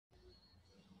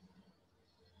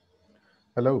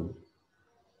Hello.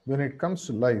 When it comes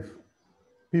to life,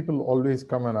 people always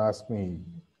come and ask me,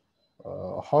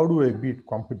 how do I beat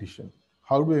competition?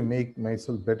 How do I make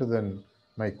myself better than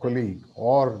my colleague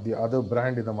or the other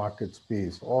brand in the market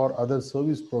space or other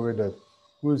service provider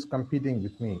who is competing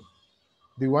with me?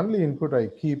 The only input I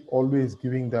keep always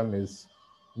giving them is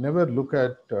never look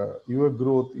at your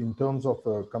growth in terms of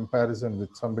a comparison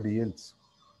with somebody else.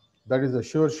 That is a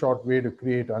sure short way to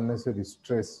create unnecessary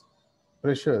stress,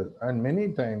 pressure, and many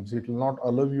times it will not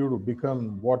allow you to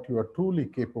become what you are truly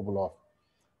capable of.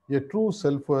 Your true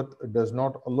self worth does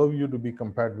not allow you to be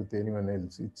compared with anyone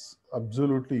else. It's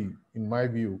absolutely, in my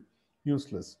view,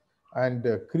 useless and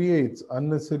creates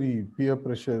unnecessary peer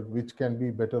pressure which can be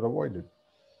better avoided.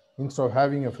 Instead of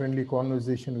having a friendly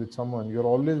conversation with someone,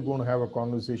 you're always going to have a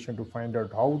conversation to find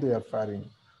out how they are faring.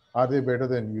 Are they better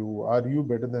than you? Are you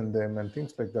better than them? And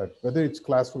things like that. Whether it's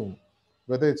classroom,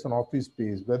 whether it's an office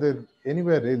space, whether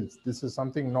anywhere else, this is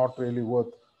something not really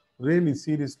worth really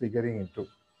seriously getting into.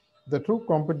 The true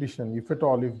competition, if at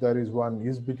all, if there is one,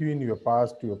 is between your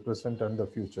past, your present, and the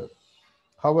future.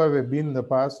 How have I been in the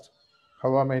past?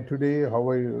 How am I today?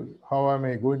 How am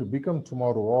I going to become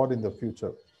tomorrow or in the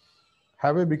future?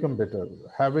 Have I become better?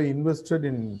 Have I invested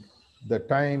in the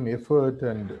time, effort,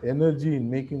 and energy in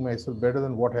making myself better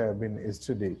than what I have been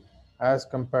yesterday, as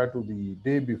compared to the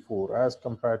day before, as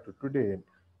compared to today?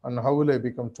 And how will I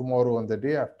become tomorrow and the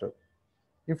day after?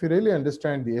 If you really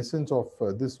understand the essence of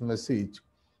this message,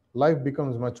 life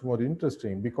becomes much more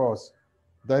interesting because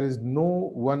there is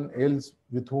no one else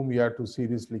with whom you have to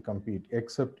seriously compete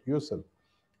except yourself.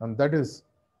 And that is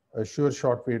a sure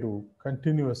short way to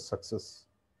continuous success.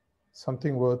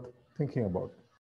 Something worth thinking about.